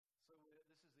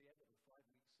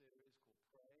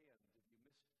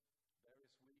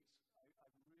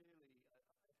weeks, I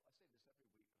say this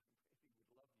every week, but I really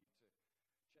would love you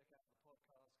to check out the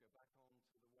podcast, go back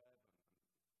onto the web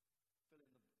and fill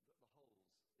in the holes.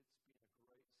 It's been a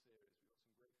great series. We've got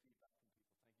some great feedback from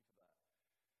people. Thank you for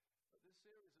that. But this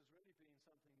series has really been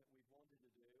something that we've wanted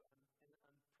to do, and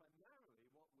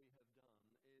primarily what we have done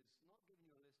is not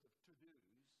giving you a list of to-dos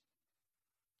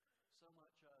so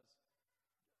much as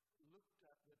looked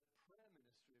at the prayer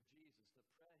ministry of Jesus, the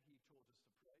prayer he taught us to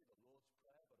pray, the Lord's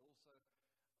Prayer, but also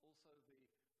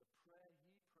the prayer he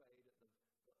prayed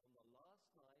on the last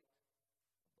night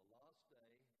of the last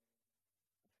day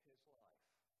of his life.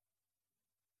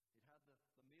 He'd had the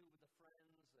meal with the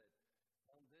friends, they'd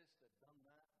done this, they'd done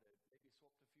that, they'd maybe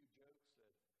swapped a few jokes,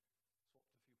 they'd swapped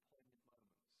a few poignant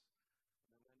moments.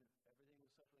 And then when everything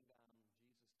was settling down,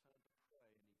 Jesus turned to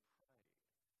pray, and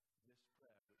he prayed this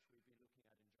prayer, which we've been looking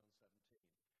at in John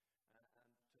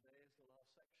 17. And today is the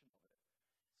last section of it.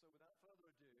 So without further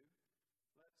ado,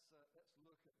 let's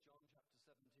look at John chapter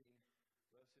 17,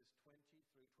 verses 20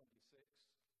 through 26.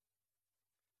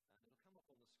 And it'll come up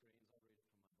on the screens. I'll read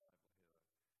it from my Bible here.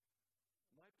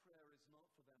 My prayer is not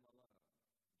for them alone,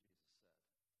 Jesus said.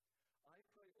 I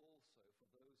pray also for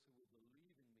those who will believe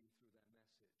in me through their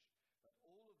message, that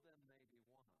all of them may be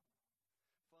one.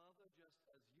 Father, just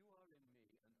as you are in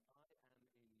me and I am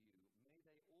in you, may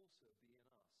they also be in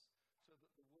us, so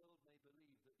that the world may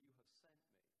believe that you have sent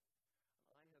me.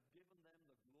 And I have given them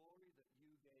the glory that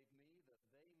you gave me, that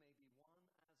they may be one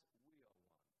as we are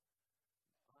one.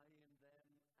 I in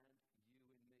them and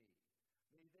you in me.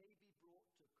 May they be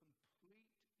brought to complete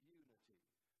unity,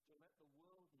 to let the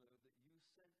world know that you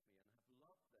sent me and have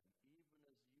loved them even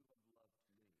as you have loved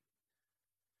me.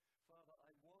 Father,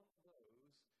 I want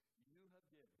those you have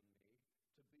given me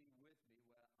to be with me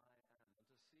where I am, and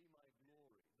to see my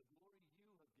glory, the glory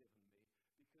you have given me,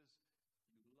 because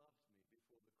you loved me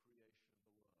before the creation of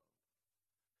the world.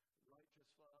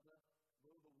 Righteous Father,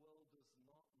 though the world does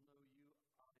not know you,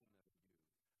 I know you,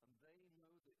 and they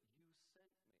know that you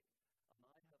sent me, and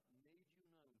I have made you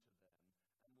known to them,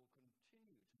 and will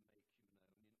continue to make you known,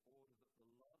 in order that the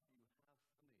love you have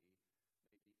for me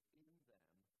may be in them,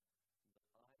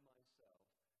 and that I myself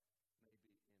may be in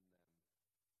them too.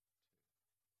 Thank you, Lord.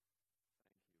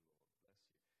 Bless you.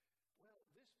 Well,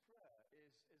 this prayer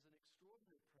is an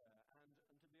extraordinary prayer, and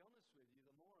to be honest with you,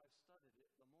 the more I've studied it,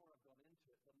 the more I've gone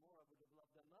into it, the more I would have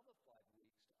loved another 5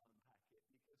 weeks to unpack it,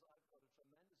 because I've got a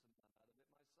tremendous amount out of it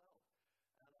myself,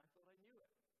 and I thought I knew it.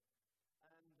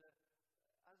 And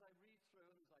as I read through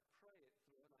and as I pray it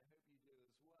through, and I hope you do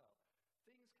as well,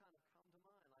 things kind of come to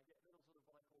mind. I get little sort of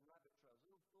what I call rabbit trails,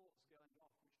 little thoughts going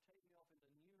off, which take me off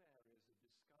into new areas of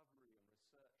discovery and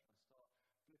research, and I start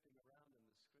flipping around in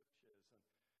the scriptures.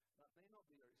 And that may not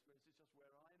be your experience, it's just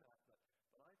where I'm at,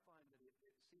 but I find that it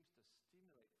seems to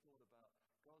stimulate thought about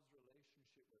God's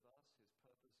relationship with us, his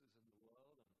purposes in the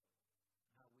world, and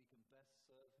how we can best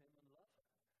serve him and love him.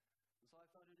 And so I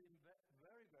find it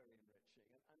very, very enriching.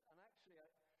 And actually,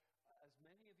 as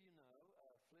many of you know,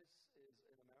 Fliss is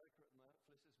in America at the moment.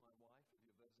 Fliss is my wife, if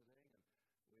you're visiting,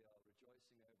 and we are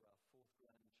rejoicing over our 4th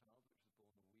grandchild, which was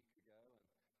born a week ago,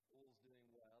 and all's doing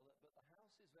well. But the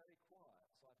house is very quiet,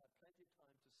 so I've had plenty of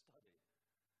time to study.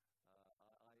 I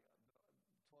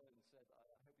toyed and said,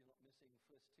 I hope you're not missing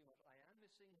Fliss too much. I am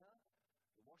missing her.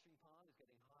 The washing pile is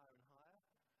getting higher and higher.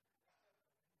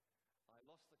 I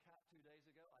lost the cat 2 days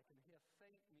ago. I can hear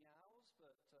faint meows,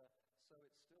 but so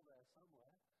it's still there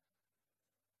somewhere.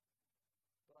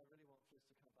 But I really want Fliss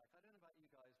to come back. I don't know about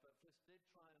you guys, but Fliss did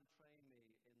try and train me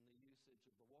in the usage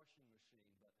of the washing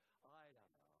machine, but I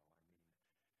don't know.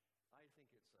 I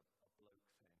think it's a bloke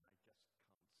thing. I just can't seem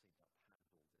to handle this washing machine.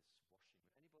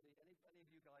 Any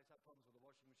of you guys have problems with the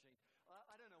washing machine?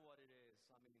 I don't know what it is.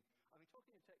 I mean,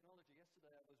 talking of technology,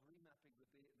 yesterday I was remapping the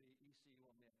ECU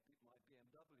on my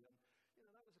BMW,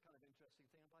 and that was a kind of interesting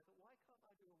thing. And I thought, why can't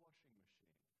I do a washing machine?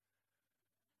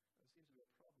 There seems to be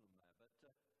a problem there, but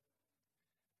Fliss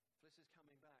is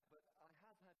coming back. But I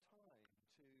have had time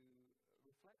to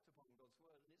reflect upon God's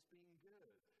word, and it's been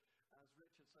good. As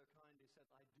Richard so kindly said,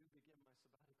 I do begin my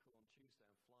sabbatical on Tuesday.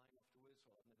 I'm flying off to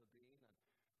Israel. I've never been,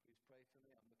 and please pray for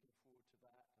me. I'm looking forward to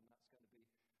that, and that's going to be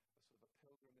a sort of a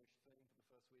pilgrimage thing for the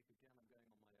first week. Again, I'm going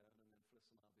on my own, and then Fliss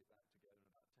and I'll be back together in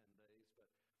about 10 days.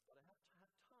 But I have to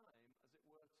have time, as it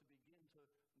were, to begin to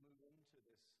move into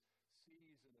this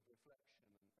season of reflection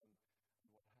and what have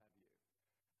you.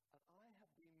 And I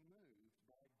have been moved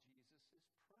by Jesus'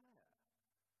 prayer.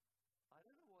 I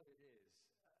don't know what it is.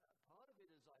 Part of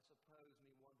it is, I suppose,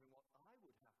 me wondering what I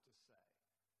would have to say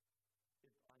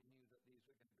if I knew that these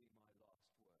were going to be my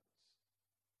last words.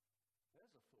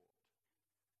 There's a thought.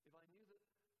 If I knew that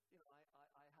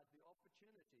I had the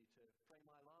opportunity to pray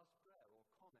my last prayer or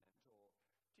comment or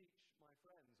teach my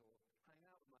friends or hang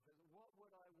out with my friends. What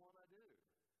would I want to do?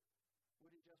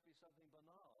 Would it just be something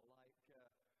banal like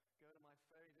go to my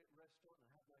favorite restaurant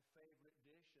and have my favorite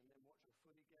dish and then watch a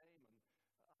footy game?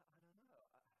 And I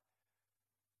don't know.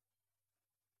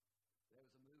 There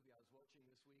was a movie I was watching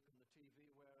this week on the TV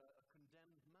where a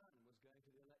condemned man was going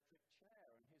to the electric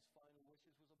chair and his final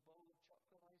wishes was a bowl of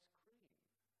chocolate ice cream.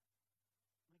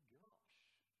 My gosh,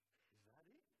 is that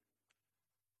it?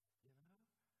 You know?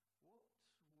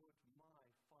 What would my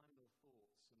final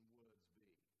thoughts and words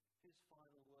be? His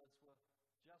final words were,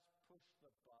 just push the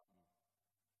button.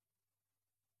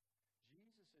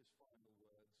 Jesus' final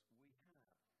words we have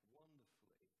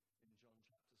wonderfully in John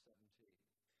chapter 17.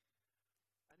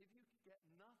 And if you get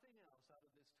nothing else out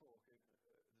of this talk this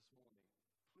morning,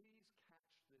 please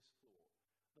catch this thought.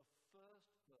 The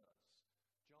first verse,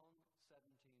 John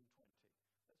 17:20.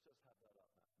 Let's just have that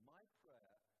up now. My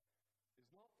prayer is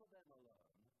not for them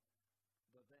alone,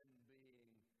 but them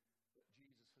being that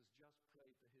Jesus has just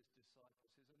prayed for his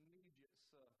disciples, his immediate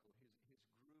circle, his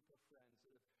group of friends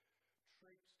that have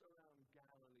traipsed around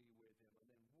Galilee with him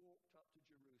and then walked up to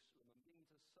Jerusalem and been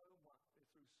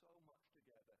through so much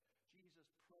together. Jesus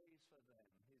prays for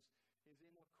them, his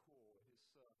inner core, his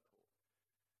circle.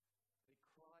 He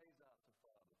cries out to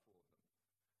Father for them.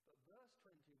 But verse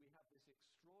 20, we have this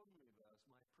extraordinary verse.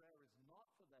 My prayer is not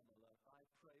for them alone. I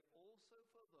pray also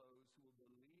for those who will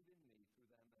believe in me through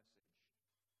their message.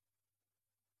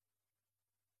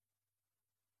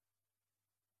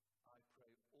 I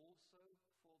pray also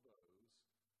for those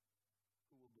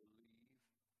who will believe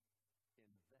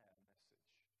in their message.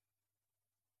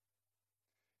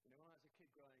 You know, when I was a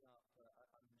kid growing up,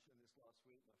 I mentioned this last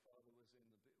week, my father was in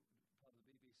part of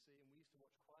the BBC, and we used to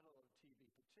watch quite a lot of TV,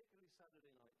 particularly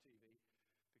Saturday night TV,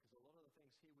 because a lot of the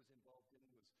things he was involved in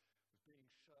was being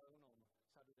shown on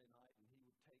Saturday night, and he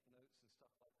would take notes and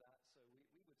stuff like that. So we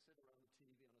would sit around the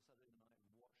TV on a Saturday night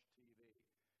and watch TV.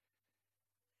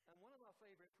 And one of our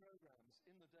favorite programs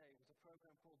in the day was a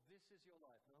program called This Is Your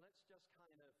Life. Now let's just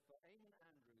kind of, Eamon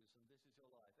Andrews and This Is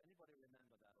Your Life. Anybody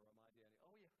remember that, or am I the only?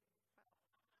 Oh yeah.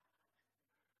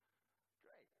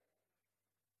 Great.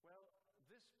 Well,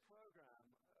 this program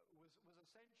was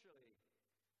essentially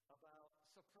about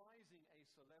surprising a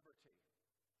celebrity.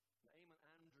 Eamon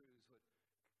Andrews would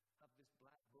have this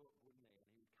black book, wouldn't he? And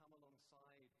he would come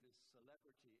alongside this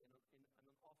celebrity in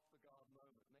an off-the-guard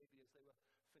moment, maybe as they were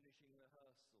finishing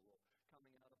rehearsal or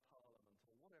coming out of Parliament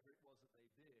or whatever it was that they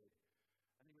did.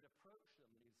 And he would approach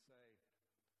them and he'd say,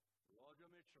 Roger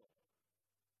Mitchell,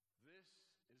 this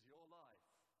is your life.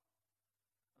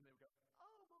 And they would go,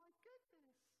 oh my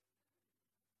goodness.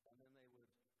 And then the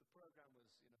program was,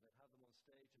 they'd have them on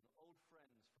stage and old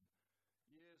friends from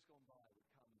years gone by would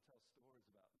come and tell stories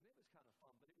about them. It was kind of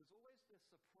fun, but it was always the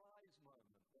surprise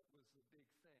moment that was the big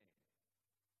thing.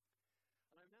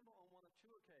 And I remember on one or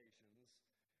two occasions,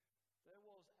 there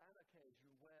was an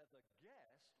occasion where the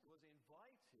guest was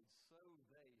invited, so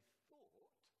they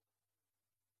thought,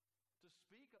 to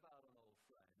speak about an old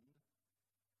friend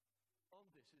on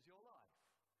This Is Your Life.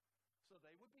 So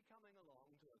they would be coming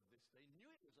along to this, they knew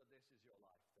it was a This Is Your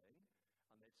Life thing,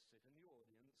 and they'd sit in the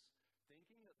audience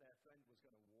thinking that their friend was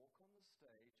going to walk on the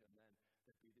stage, and then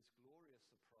there'd be this glorious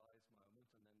surprise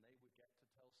moment, and then they would get to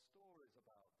tell stories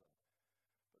about them.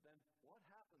 But then what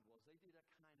happened was they did a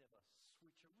kind of a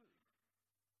switcheroo.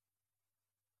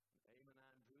 Eamon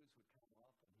Andrews would come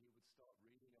up and he would start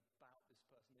reading about this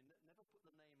person. They never put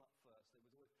the name up first. They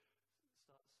would always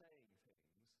start saying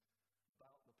things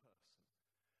about the person.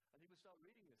 And he would start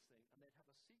reading this thing, and they'd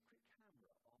have a secret camera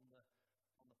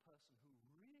on the person who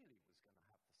really was going to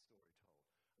have the story told.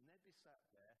 And they'd be sat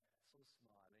there, sort of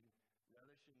smiling,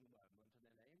 relishing the moment, and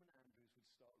then Eamon Andrews would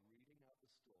start reading out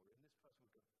the story, and this person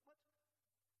would go, what?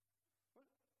 What?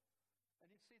 And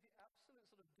you'd see the absolute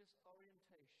sort of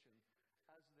disorientation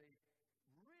as they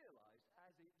realized,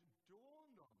 as it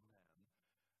dawned on them,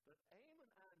 that Eamon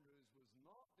Andrews was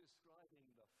not describing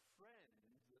the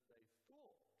friend that they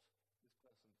thought this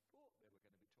person thought they were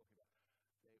going to be talking about.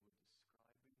 They were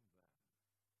describing them.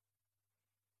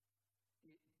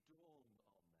 It dawned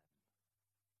on them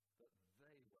that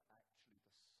they were actually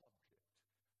the subject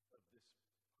of this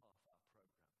half-hour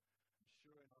program. And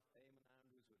sure enough, Eamon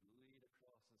Andrews would lead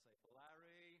across and say,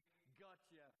 Larry,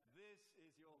 gotcha, this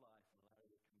is your life. And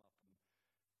Larry would come up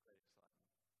and great excitement.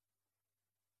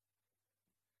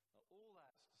 Now, all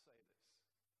that's to say this.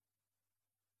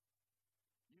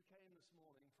 You came this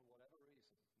morning for whatever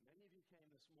reason. Many of you came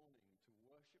this morning to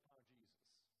worship our Jesus.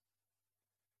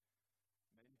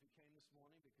 Many of you came this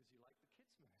morning because you like the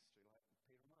kids' ministry, like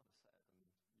Peter Mother said,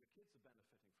 and your kids are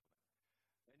benefiting from it.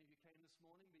 Many of you came this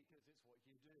morning because it's what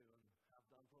you do and have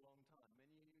done for a long time.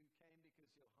 Many of you came because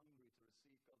you're hungry to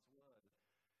receive God's word.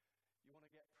 You want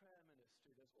to get prayer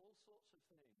ministry. There's all sorts of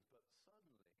things, but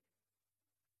suddenly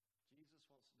Jesus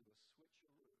wants to do a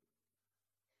switcheroo.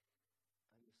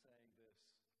 And he's saying this,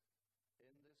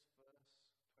 in this verse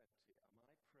 20,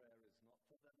 my prayer is not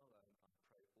for them alone, I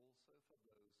pray also for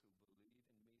those who believe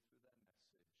in me through their message.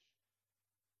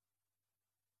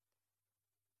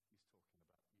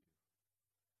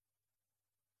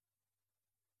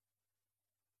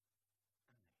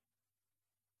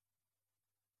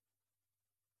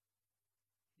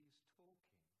 He's talking about you and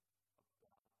me. He's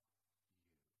talking about you.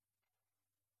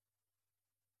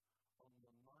 On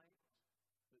the night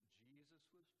that Jesus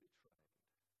was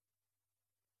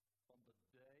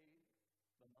betrayed,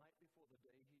 on the night before the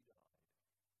day he died,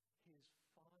 his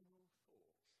final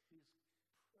thoughts, his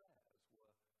prayers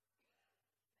were for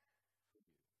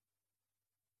you.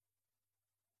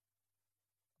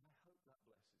 And I hope that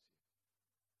blesses you.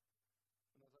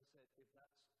 And as I said, if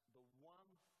that's the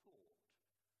one thought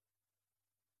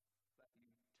that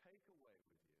you take away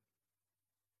with you,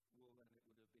 well, then it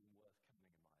would have been worth coming,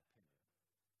 in my opinion.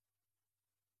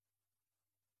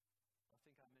 I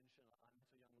think I mentioned, I met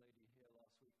a young lady here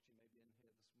last week. She may be in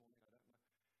here this morning, I don't know.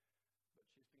 But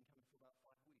she's been coming for about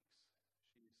 5 weeks.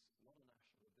 She's not a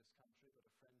national of this country, but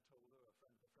a friend told her, a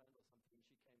friend of a friend or something,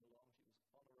 she came along, she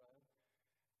was on her own,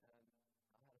 and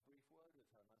I had a brief word with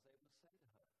her, and I was able to say to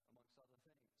her, amongst other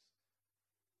things,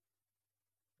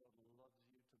 God loves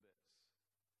you to bits.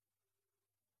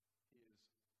 He is,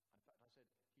 in fact I said,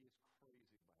 he is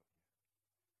crazy about you.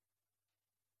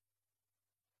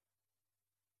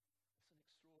 It's an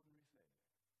extraordinary thing.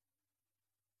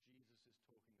 Jesus is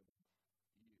talking about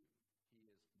you. He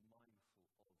is mindful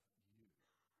of you.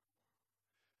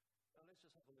 Now let's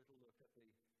just have a little look at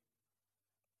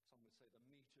some would say, the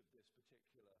meat of this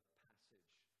particular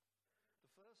passage.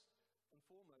 The first and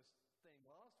foremost thing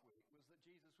last week was that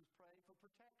Jesus was praying for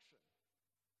protection.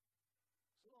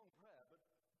 It's a long prayer, but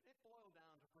it boiled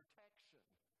down to protection.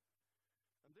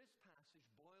 And this passage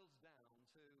boils down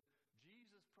to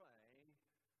Jesus praying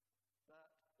that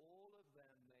all of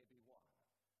them may be one.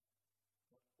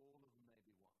 That all of them may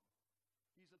be one.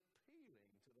 He's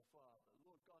appealing to the Father.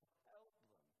 Lord God, help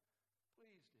them.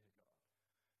 Please, dear God.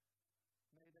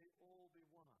 May they all be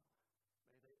one.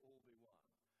 May they all be one.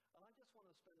 And I just want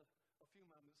to spend a few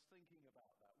moments thinking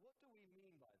about that. What do we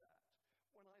mean by that?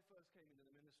 When I first came into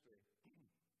the ministry, I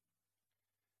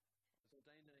was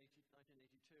ordained in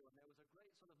 1982, and there was a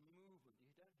great sort of movement.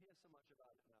 You don't hear so much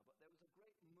about it now, but there was a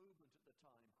great movement at the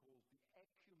time called the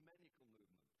ecumenical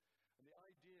movement. And the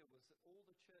idea was that all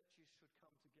the churches should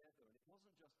come together, and it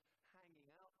wasn't just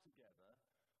hanging out together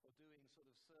or doing sort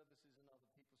of services in other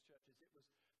people's churches.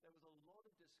 There was a lot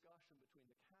of discussion between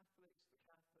the Catholics,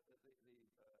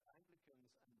 the Anglicans,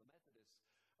 and the Methodists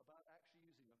about actually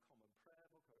using a common prayer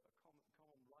book, a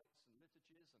common rites and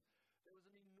liturgies. And there was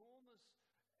an enormous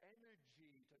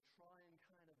energy to try and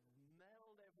kind of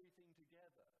meld everything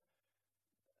together.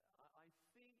 I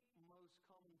think most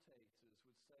commentators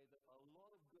would say that a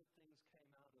lot of good things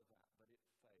came out of that, but it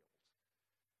failed.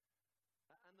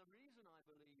 And the reason I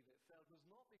believe it failed was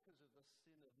not because of the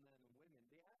sin of men and women.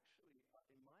 Actually,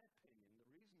 in my opinion, the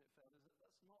reason it failed is that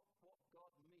that's not what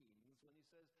God means when he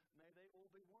says, may they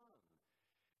all be one.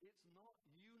 It's not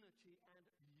unity and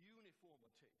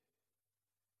uniformity.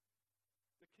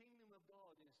 The kingdom of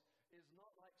God is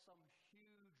not like some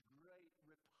huge, great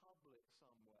republic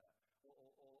somewhere,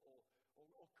 or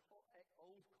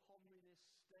old communist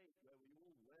state where we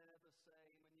all wear the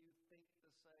same, and you think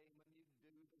the same, and you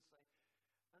do the same.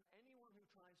 And anyone who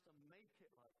tries to make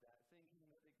it like that, thinking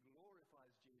that it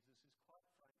glorifies Jesus, is quite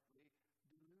frankly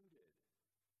deluded.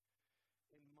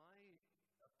 In my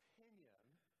opinion,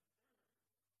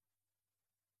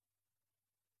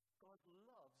 God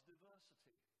loves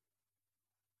diversity.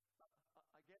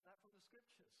 I get that from the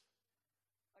scriptures.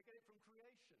 I get it from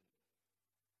creation.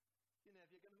 You know, if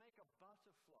you're going to make a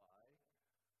butterfly,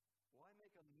 why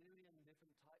make 1 million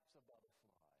different types of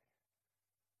butterfly?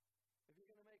 If you're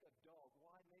going to make a dog,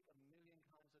 why make 1 million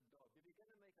kinds of dog? If you're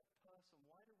going to make a person,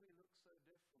 why do we look so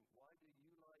different? Why do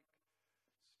you like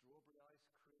strawberry ice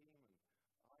cream and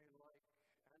I like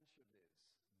anchovies?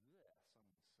 Yeah, some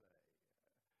would say.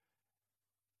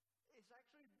 It's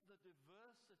actually the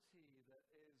diversity that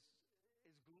is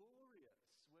glorious.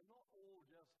 We're not all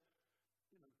just,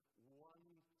 one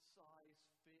size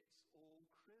fits all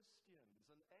Christians.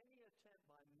 And any attempt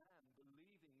by man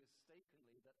believing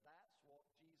mistakenly that that's what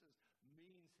Jesus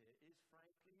means here is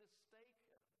frankly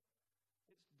mistaken.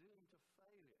 It's doomed to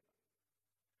failure.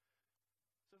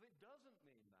 So if it doesn't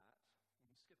mean that,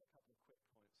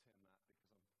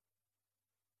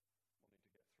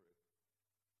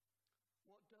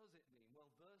 what does it mean? Well,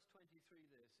 verse 23,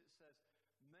 it says,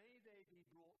 may they be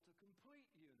brought to complete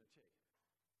unity.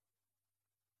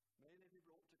 May they be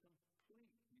brought to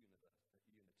complete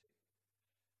unity.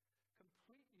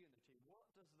 Complete unity, what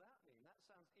does that mean? That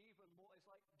sounds even more, it's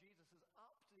like Jesus has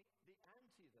upped the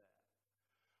ante there.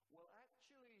 Well,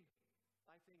 actually,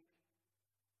 I think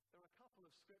there are a couple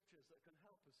of scriptures that can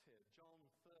help us here. John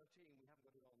 13, we haven't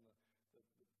got it on the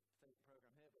program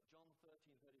here, but John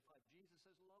 13:35, Jesus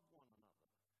says, love one another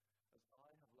as I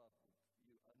have loved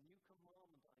you. A new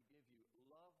commandment I give you,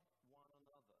 love one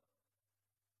another.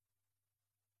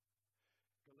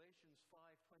 Galatians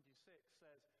 5:26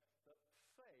 says that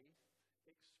faith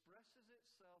expresses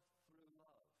itself through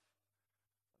love.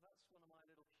 And that's one of my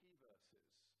little key verses.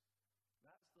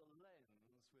 That's the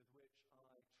lens with which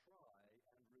I try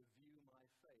and review my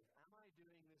faith. Am I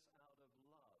doing this out of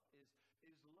love?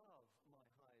 Is love my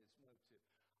highest motive?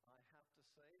 I have to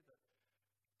say that,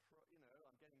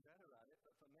 I'm getting better at it,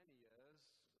 but for many years,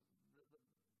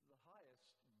 the highest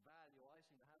value I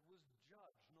seem to have was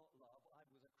judge, not love. I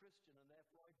was a Christian and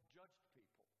therefore I judged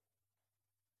people.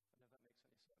 I don't know if that makes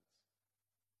any sense.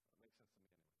 That makes sense to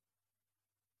me anyway.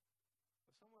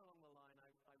 But somewhere along the line,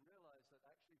 I realized that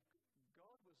actually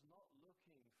God was not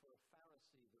looking for a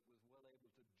Pharisee that was well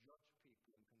able to judge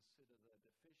people and consider their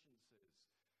deficiencies,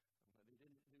 and that he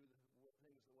didn't do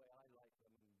things the way I like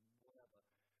them and whatever.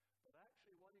 But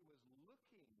actually what he was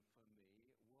looking for me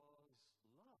was love.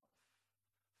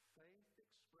 Faith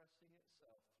expressing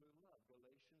itself through love.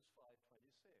 Galatians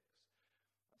 5:26.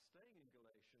 Staying in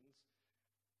Galatians,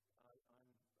 I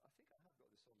think I have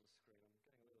got this on the screen. I'm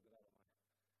getting a little bit out of my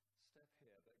step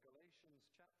here, but Galatians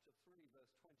chapter 3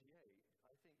 verse 28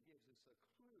 I think gives us a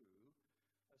clue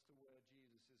as to where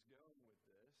Jesus is going with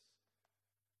this.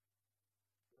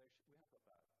 We have got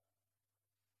that.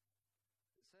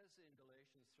 It says in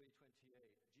Galatians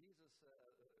 3:28,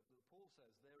 Paul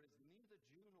says, there is neither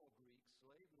Jew nor Greek,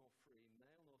 slave nor free,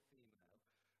 male nor female,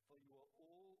 for you are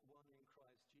all one in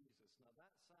Christ Jesus. Now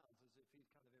that sounds as if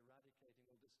he's kind of eradicating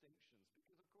all distinctions,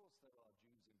 because of course there are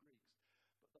Jews and Greeks.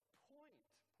 But the point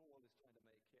Paul is trying to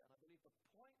make here, and I believe the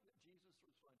point that Jesus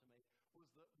was trying to make, was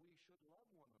that we should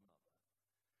love one another.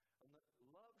 And that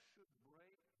love should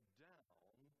break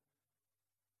down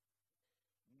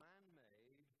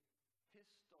man-made,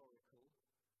 historical,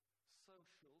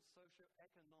 social,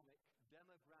 socio-economic,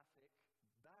 demographic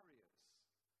barriers.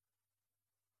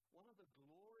 One of the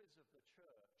glories of the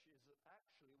church is that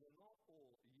actually we're not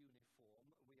all uniform,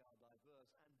 we are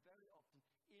diverse, and very often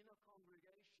in a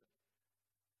congregation.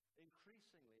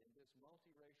 Increasingly in this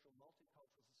multiracial,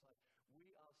 multicultural society,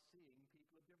 we are seeing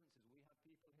people of differences. We have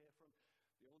people here from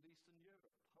the old Eastern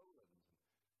Europe, Poland,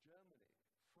 Germany,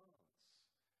 France.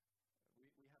 We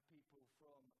have people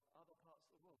from other parts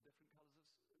of the world, different colors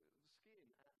of skin,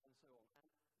 and so on.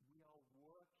 And we are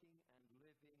working and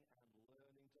living and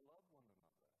learning to love one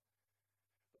another.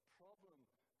 The problem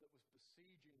that was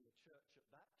besieging the church at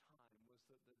that time was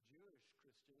that the Jewish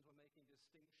Christians were making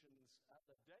distinctions at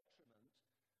the detriment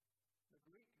of the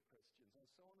Greek Christians, and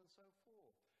so on and so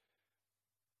forth.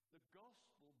 The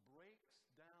gospel breaks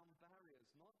down barriers,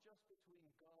 not just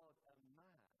between God and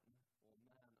man, or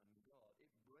man and God.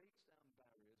 It breaks down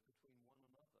barriers between one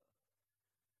another.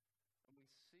 And we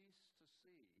cease to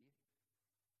see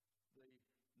the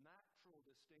natural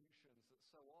distinctions that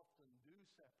so often do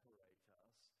separate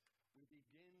us. We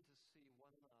begin to see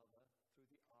one another through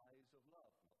the eyes of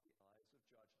love, not the eyes of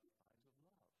judgment, the eyes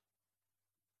of love.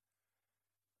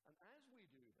 And as we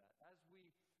do that, as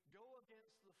we go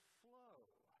against the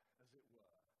flow, as it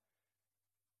were,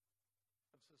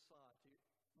 of society,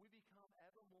 we become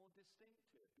ever more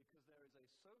distinctive, because there is a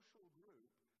social group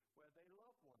where they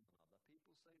love one another.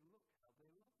 People say, look how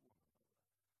they love one another.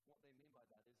 What they mean by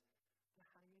that is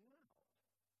they're hanging out.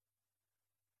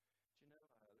 Do you know,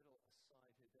 a little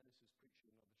aside here, Dennis is preaching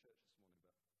in another church this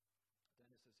morning, but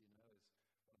Dennis, as you know, is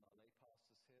one of our lay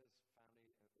pastors here.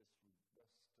 His family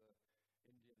is from West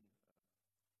Indian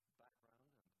background,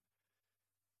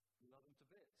 and we love him to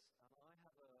bits. And I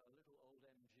have a little old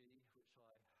MG, which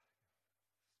I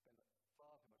spend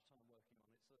far too much time working on.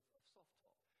 It's a soft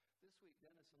top. This week,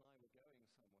 Dennis and I were going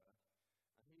somewhere,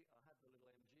 and I had the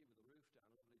little MG with the roof down,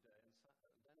 a lovely day, and Dennis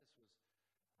was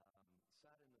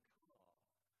sat in the car,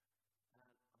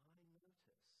 and I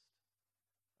noticed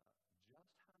just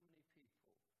how many people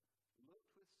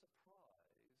looked with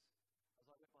surprise as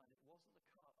I went by. And it wasn't the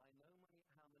car. I know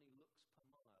how many looks per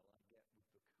mile I get with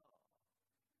the car.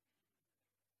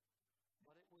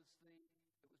 But it was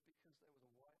because there was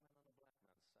a white man and a black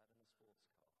man sat in a sports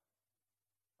car.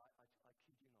 I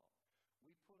kid you not.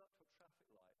 We pulled up to a traffic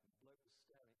light, and the bloke was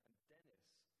staring, and Dennis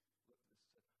looked at us and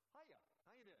said, Hiya,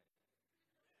 how you doing?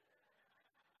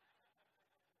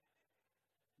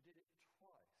 You did it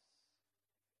twice.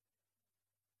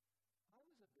 I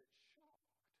was a bit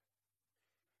shocked.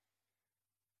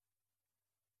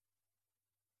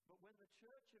 But when the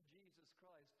Church of Jesus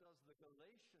Christ does the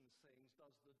Galatians things,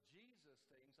 does the Jesus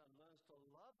things, and learns to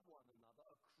love one another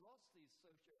across these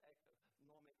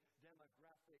socio-economic,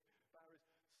 demographic barriers,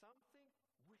 something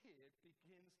weird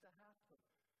begins to happen.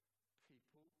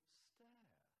 People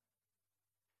stare.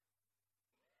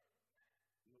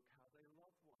 Look how they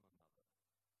love one another.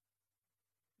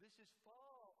 This is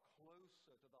far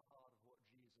closer to the heart of what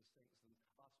Jesus thinks than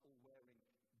us all wearing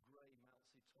grey Mao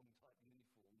Zedong type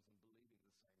uniforms and believing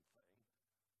the same thing.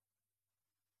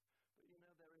 But you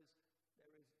know, there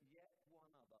is yet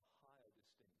one other higher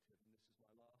distinctive, and this is my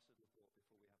last little thought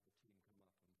before we have the team come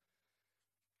up,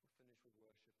 and we'll finish with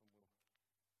worship and we'll go and have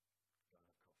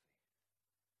coffee.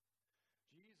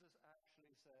 Jesus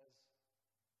actually says,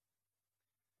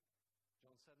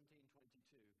 John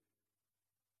 17:22,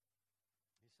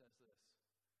 he says this,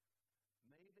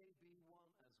 may they be one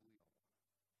as we are one.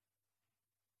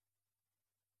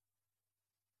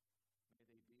 May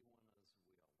they be one as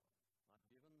we are one. I've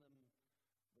given them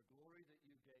the glory that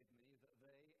you gave me, that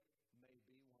they may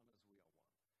be one as we are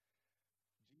one.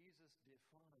 Jesus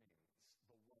defines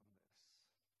the oneness.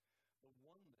 The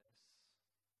oneness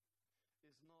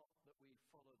is not that we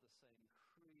follow the same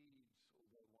creeds,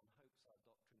 although one hopes our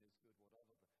doctrine is good,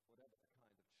 whatever the kind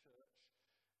of church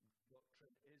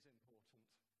doctrine is important.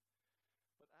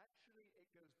 But actually it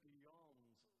goes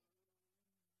beyond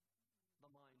the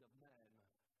mind of men.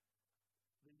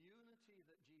 The unity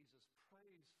that Jesus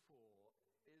prays for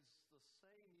is the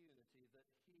same unity that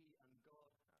he and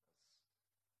God has.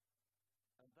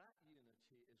 And that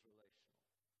unity is relational.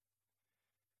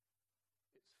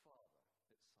 It's Father,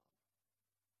 it's Son.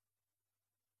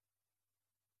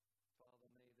 Father,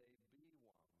 may they be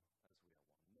one as we are one.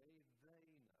 May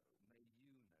they know, may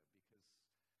you know, because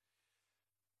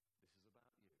this is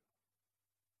about you.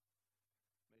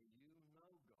 May you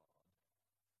know God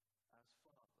as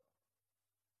Father.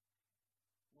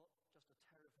 Not just a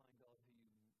terrifying God who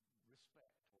you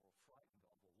respect or are frightened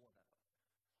of or whatever.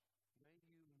 May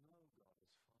you know God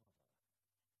as Father.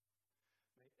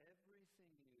 May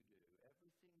everything you do,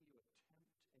 everything you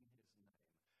attempt in his name,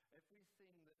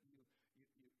 everything that you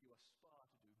aspire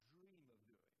to do, dream of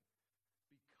doing,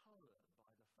 be colored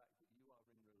by the fact that you are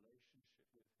in relationship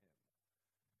with him.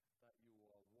 That you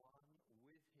are one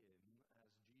with him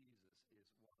as Jesus is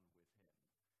one with him.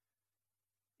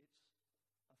 It's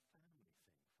a family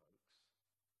thing, folks.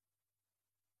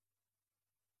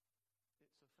 It's a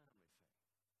family thing.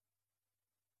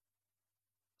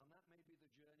 And that may be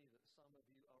the journey that some of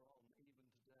you are on even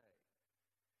today.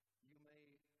 You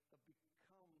may have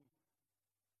become,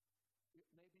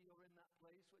 maybe you're in that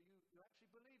place where you actually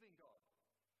believe in God.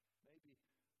 Maybe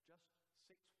just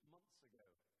 6 months ago,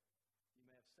 you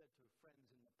may have said to friends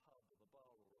in the pub or the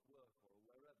bar or at work or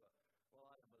wherever, well,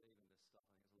 I don't believe in this stuff,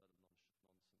 I think it's a load of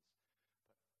nonsense.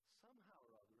 But somehow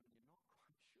or other, and you're not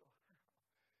quite sure how,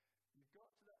 you've got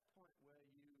to that point where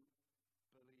you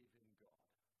believe in God.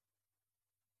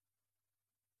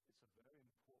 It's a very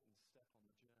important step on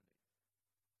the journey.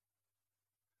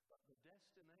 But the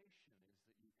destination is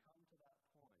that you come to that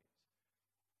point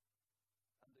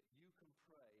and that you can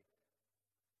pray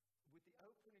with the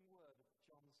opening word of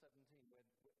John 17, where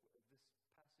this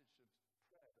passage of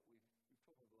prayer that we've talked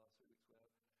about the last 3 weeks,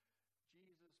 where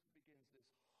Jesus begins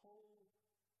this whole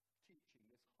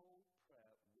teaching, this whole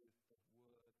prayer with the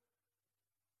word Father.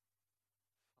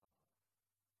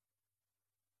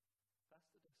 That's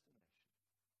the destination.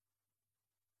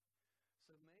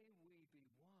 So may we be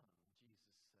one,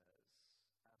 Jesus says,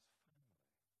 as family.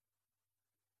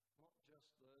 Not just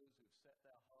those who've set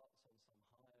their hearts on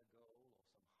some higher goal or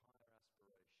some higher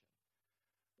aspiration,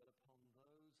 but upon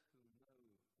those who know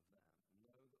them,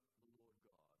 know the Lord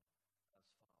God as Father.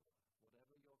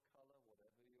 Whatever your color,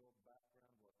 whatever your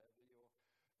background, whatever the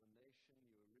nation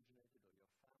you originated or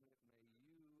your family, may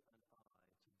you and I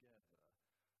together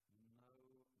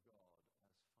know God as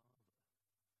Father.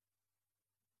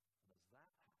 And as that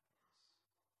happens,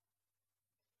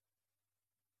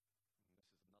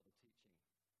 and this is another teaching,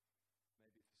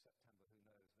 maybe for September, who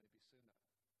knows, maybe sooner.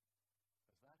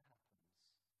 As that happens,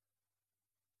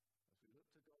 as we look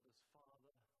to God as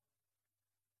Father,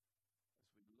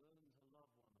 as we learn to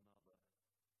love one another,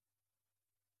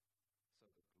 so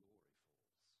the glory falls.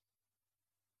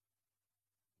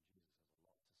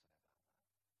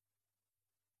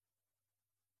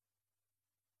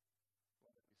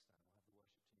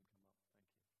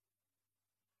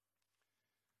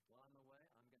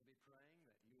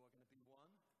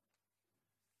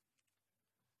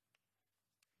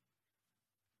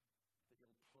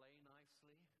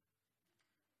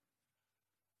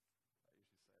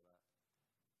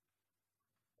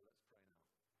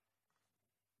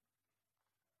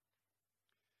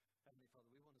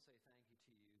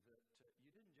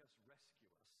 rescue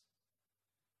us.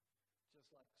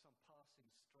 Just like some passing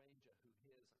stranger who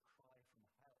hears a cry for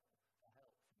help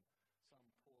from some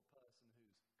poor person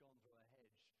who's gone through a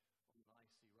hedge on an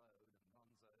icy road and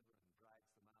runs over and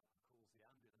drags them out and calls the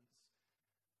ambulance.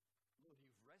 Lord,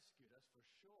 you've rescued us for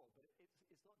sure, but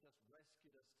it's not just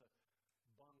rescued us to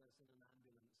bung us in an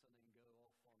ambulance and then go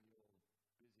off on your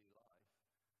busy life.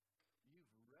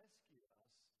 You've rescued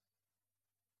us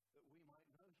that we might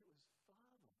know you as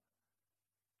Father,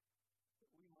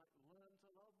 that we might learn to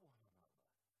love one another.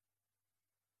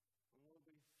 And Lord,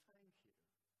 we thank you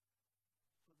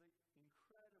for the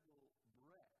incredible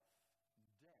breadth,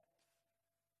 depth,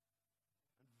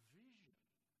 and vision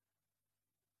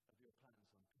of your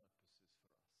plans and purposes for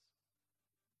us.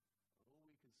 And all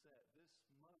we can say at this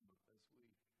moment as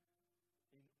we,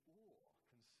 in awe,